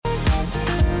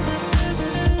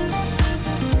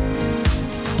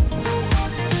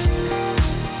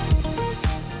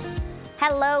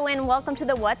Hello and welcome to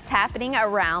the What's Happening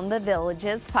Around the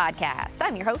Villages podcast.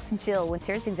 I'm your host, Jill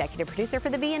Winters, executive producer for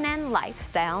the VNN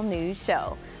Lifestyle News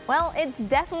Show. Well, it's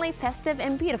definitely festive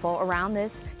and beautiful around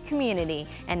this community,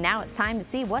 and now it's time to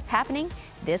see what's happening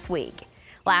this week.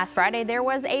 Last Friday, there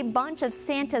was a bunch of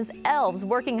Santa's elves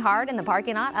working hard in the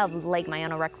parking lot of Lake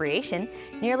Myono Recreation.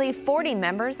 Nearly 40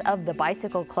 members of the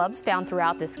bicycle clubs found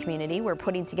throughout this community were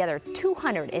putting together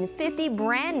 250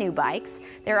 brand new bikes.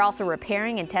 They're also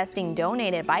repairing and testing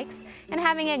donated bikes and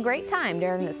having a great time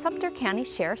during the Sumter County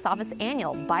Sheriff's Office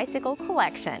annual bicycle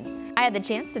collection. I had the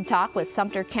chance to talk with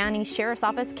Sumter County Sheriff's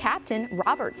Office Captain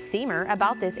Robert Seamer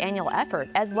about this annual effort,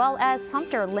 as well as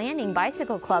Sumter Landing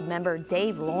Bicycle Club member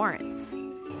Dave Lawrence.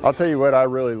 I'll tell you what, I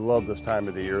really love this time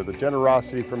of the year. The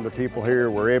generosity from the people here,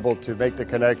 we're able to make the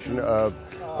connection of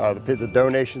the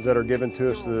donations that are given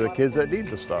to us to the kids that need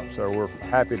the stuff. So we're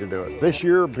happy to do it. This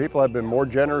year, people have been more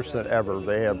generous than ever.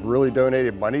 They have really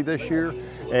donated money this year,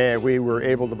 and we were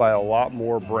able to buy a lot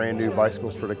more brand new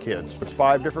bicycles for the kids. It's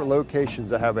 5 different locations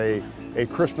that have a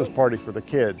Christmas party for the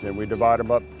kids, and we divide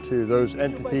them up to those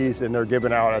entities, and they're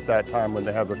given out at that time when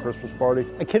they have the Christmas party.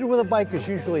 A kid with a bike is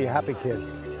usually a happy kid.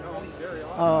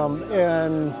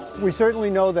 And we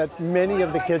certainly know that many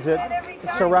of the kids that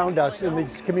surround us in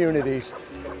these communities,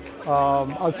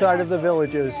 outside of the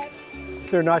villages,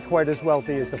 they're not quite as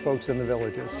wealthy as the folks in the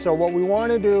villages. So what we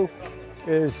want to do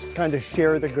is kind of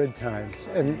share the good times.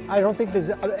 And I don't think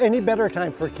there's any better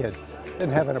time for a kid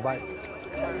than having a bike.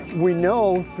 We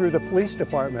know through the police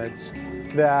departments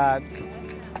that,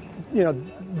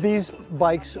 these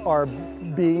bikes are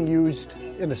being used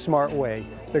in a smart way.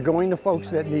 They're going to folks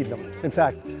that need them. In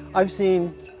fact, I'll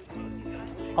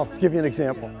give you an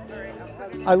example.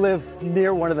 I live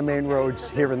near one of the main roads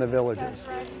here in the villages.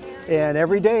 And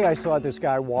every day I saw this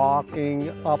guy walking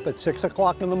up at 6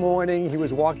 o'clock in the morning. He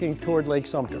was walking toward Lake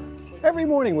Sumter. Every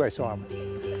morning I saw him.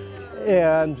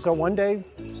 And so one day,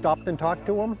 stopped and talked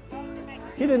to him.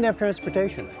 He didn't have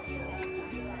transportation.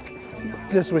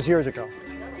 This was years ago.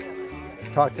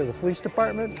 Talked to the police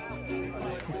department.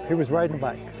 He was riding a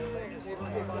bike.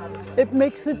 It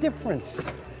makes a difference.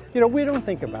 We don't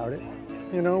think about it.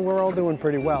 We're all doing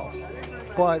pretty well.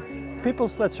 But people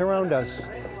that surround us,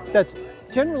 that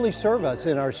generally serve us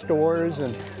in our stores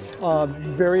and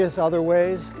various other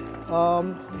ways,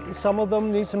 some of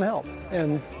them need some help.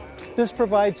 And this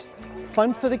provides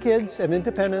fun for the kids and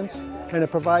independence, and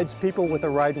it provides people with a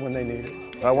ride when they need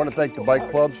it. I want to thank the bike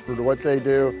clubs for what they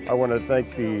do. I want to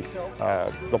thank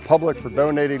the public for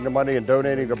donating the money and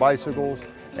donating the bicycles.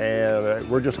 And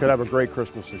we're just going to have a great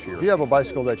Christmas this year. If you have a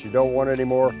bicycle that you don't want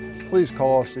anymore, please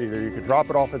call us. Either you can drop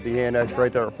it off at the annex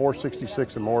right there at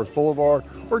 466 and Morris Boulevard,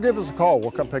 or give us a call. We'll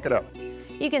come pick it up.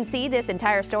 You can see this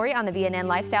entire story on the VNN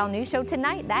Lifestyle News Show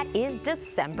tonight. That is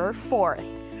December 4th.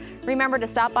 Remember to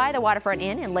stop by the Waterfront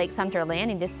Inn in Lake Sumter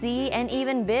Landing to see and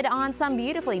even bid on some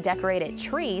beautifully decorated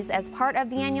trees as part of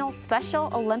the annual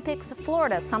Special Olympics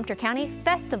Florida Sumter County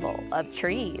Festival of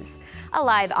Trees. A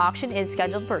live auction is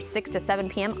scheduled for 6 to 7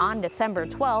 p.m. on December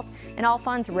 12th, and all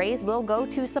funds raised will go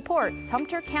to support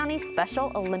Sumter County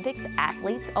Special Olympics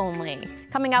athletes only.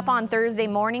 Coming up on Thursday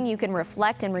morning, you can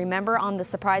reflect and remember on the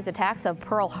surprise attacks of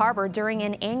Pearl Harbor during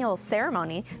an annual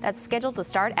ceremony that's scheduled to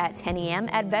start at 10 a.m.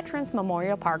 at Veterans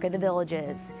Memorial Park of the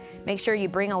Villages. Make sure you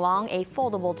bring along a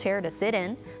foldable chair to sit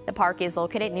in. The park is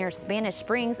located near Spanish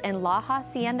Springs and La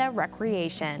Hacienda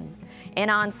Recreation.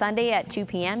 And on Sunday at 2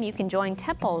 p.m., you can join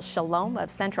Temple Shalom of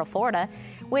Central Florida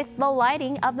with the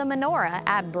lighting of the menorah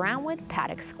at Brownwood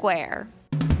Paddock Square.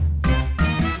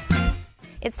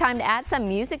 It's time to add some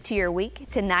music to your week.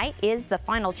 Tonight is the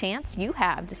final chance you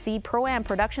have to see Pro-Am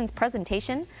Productions'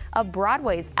 presentation of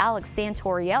Broadway's Alex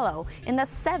Santoriello in the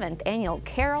 7th annual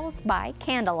Carols by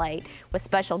Candlelight with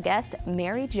special guest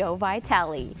Mary Jo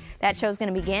Vitale. That show's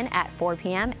going to begin at 4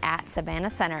 p.m. at Savannah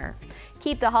Center.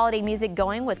 Keep the holiday music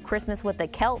going with Christmas with the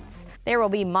Celts. There will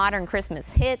be modern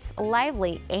Christmas hits,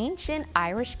 lively ancient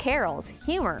Irish carols,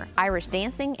 humor, Irish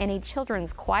dancing, and a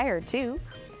children's choir too.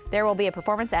 There will be a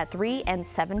performance at 3 and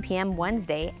 7 p.m.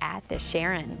 Wednesday at the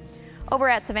Sharon. Over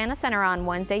at Savannah Center on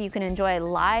Wednesday, you can enjoy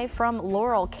live from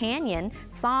Laurel Canyon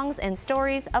songs and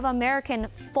stories of American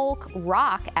folk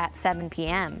rock at 7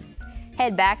 p.m.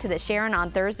 Head back to the Sharon on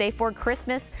Thursday for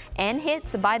Christmas and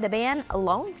hits by the band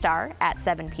Lone Star at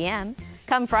 7 p.m.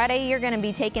 Come Friday, you're going to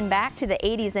be taken back to the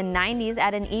 80s and 90s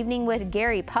at an evening with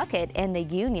Gary Puckett and the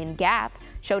Union Gap.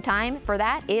 Showtime for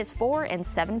that is 4 and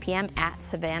 7 p.m. at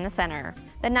Savannah Center.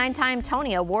 The 9-time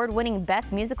Tony Award-winning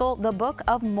Best Musical, The Book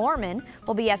of Mormon,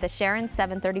 will be at the Sharon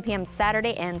 7:30 p.m.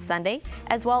 Saturday and Sunday,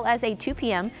 as well as a 2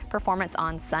 p.m. performance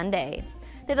on Sunday.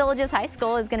 The Villages High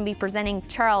School is going to be presenting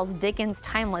Charles Dickens'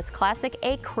 timeless classic,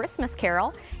 A Christmas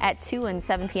Carol, at 2 and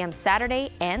 7 p.m.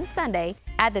 Saturday and Sunday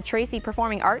at the Tracy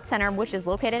Performing Arts Center, which is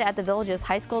located at the Villages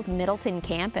High School's Middleton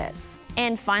campus.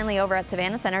 And finally, over at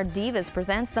Savannah Center, Divas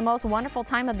presents The Most Wonderful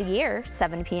Time of the Year,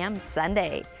 7 p.m.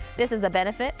 Sunday. This is a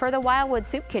benefit for the Wildwood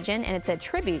Soup Kitchen, and it's a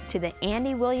tribute to the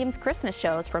Andy Williams Christmas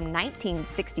shows from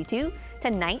 1962 to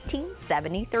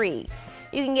 1973.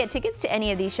 You can get tickets to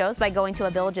any of these shows by going to a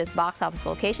Villages box office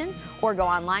location or go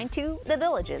online to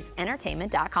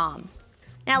thevillagesentertainment.com.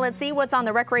 Now let's see what's on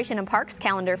the Recreation and Parks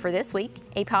calendar for this week.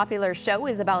 A popular show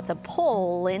is about to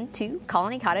pull into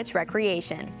Colony Cottage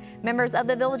Recreation. Members of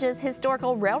the Villages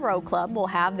Historical Railroad Club will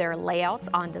have their layouts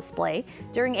on display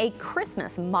during a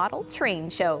Christmas model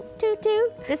train show. Toot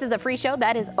toot! This is a free show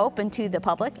that is open to the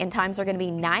public, and times are going to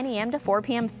be 9 a.m. to 4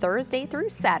 p.m. Thursday through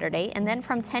Saturday, and then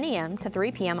from 10 a.m. to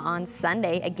 3 p.m. on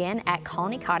Sunday, again at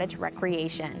Colony Cottage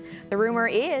Recreation. The rumor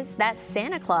is that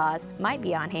Santa Claus might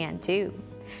be on hand too.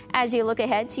 As you look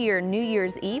ahead to your New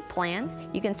Year's Eve plans,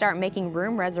 you can start making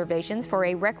room reservations for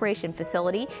a recreation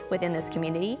facility within this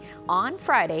community on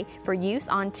Friday for use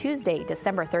on Tuesday,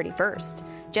 December 31st.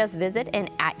 Just visit an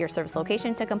at-your-service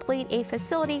location to complete a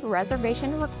facility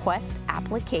reservation request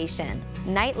application.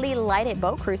 Nightly lighted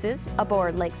boat cruises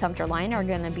aboard Lake Sumter Line are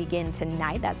going to begin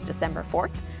tonight. That's December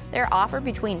 4th. They're offered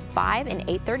between 5 and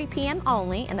 8:30 p.m.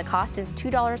 only, and the cost is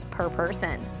 $2 per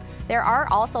person. There are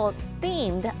also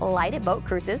themed lighted boat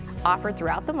cruises offered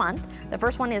throughout the month. The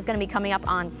first one is going to be coming up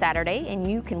on Saturday,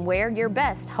 and you can wear your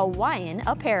best Hawaiian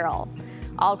apparel.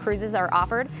 All cruises are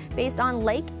offered based on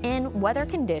lake and weather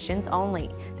conditions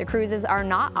only. The cruises are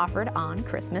not offered on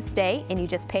Christmas Day, and you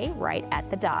just pay right at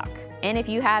the dock. And if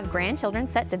you have grandchildren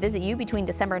set to visit you between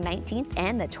December 19th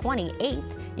and the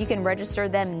 28th, you can register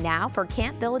them now for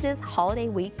Camp Village's Holiday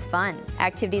Week Fun.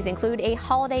 Activities include a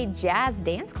holiday jazz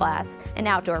dance class, an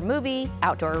outdoor movie,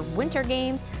 outdoor winter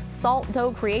games, salt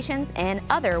dough creations, and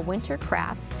other winter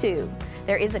crafts too.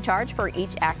 There is a charge for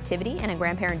each activity, and a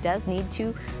grandparent does need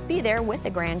to be there with the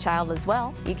grandchild as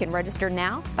well. You can register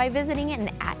now by visiting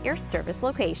an at-your-service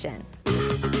location.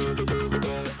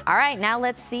 All right, now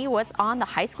let's see what's on the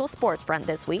high school sports front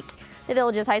this week. The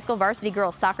Villages High School varsity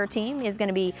girls soccer team is going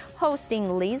to be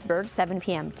hosting Leesburg 7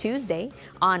 p.m. Tuesday.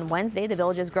 On Wednesday, the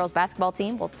Villages girls basketball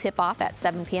team will tip off at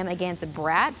 7 p.m. against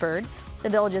Bradford. The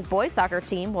Villages boys soccer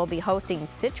team will be hosting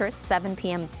Citrus 7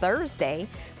 p.m. Thursday,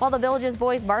 while the Villages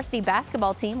boys varsity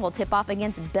basketball team will tip off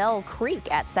against Bell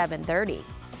Creek at 7:30.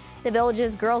 The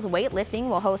Villages girls weightlifting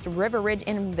will host River Ridge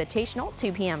Invitational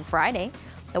 2 p.m. Friday.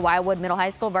 The Wildwood Middle High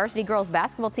School varsity girls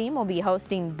basketball team will be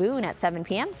hosting Boone at 7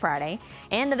 p.m. Friday,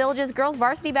 and the Villages girls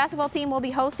varsity basketball team will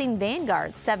be hosting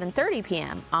Vanguard 7:30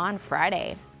 p.m. on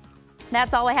Friday.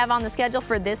 That's all I have on the schedule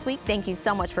for this week. Thank you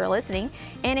so much for listening.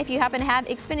 And if you happen to have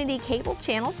Xfinity Cable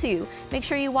Channel 2, make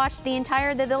sure you watch the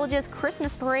entire The Villages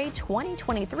Christmas Parade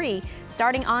 2023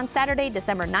 starting on Saturday,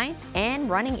 December 9th and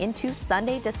running into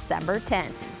Sunday, December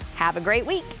 10th. Have a great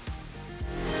week.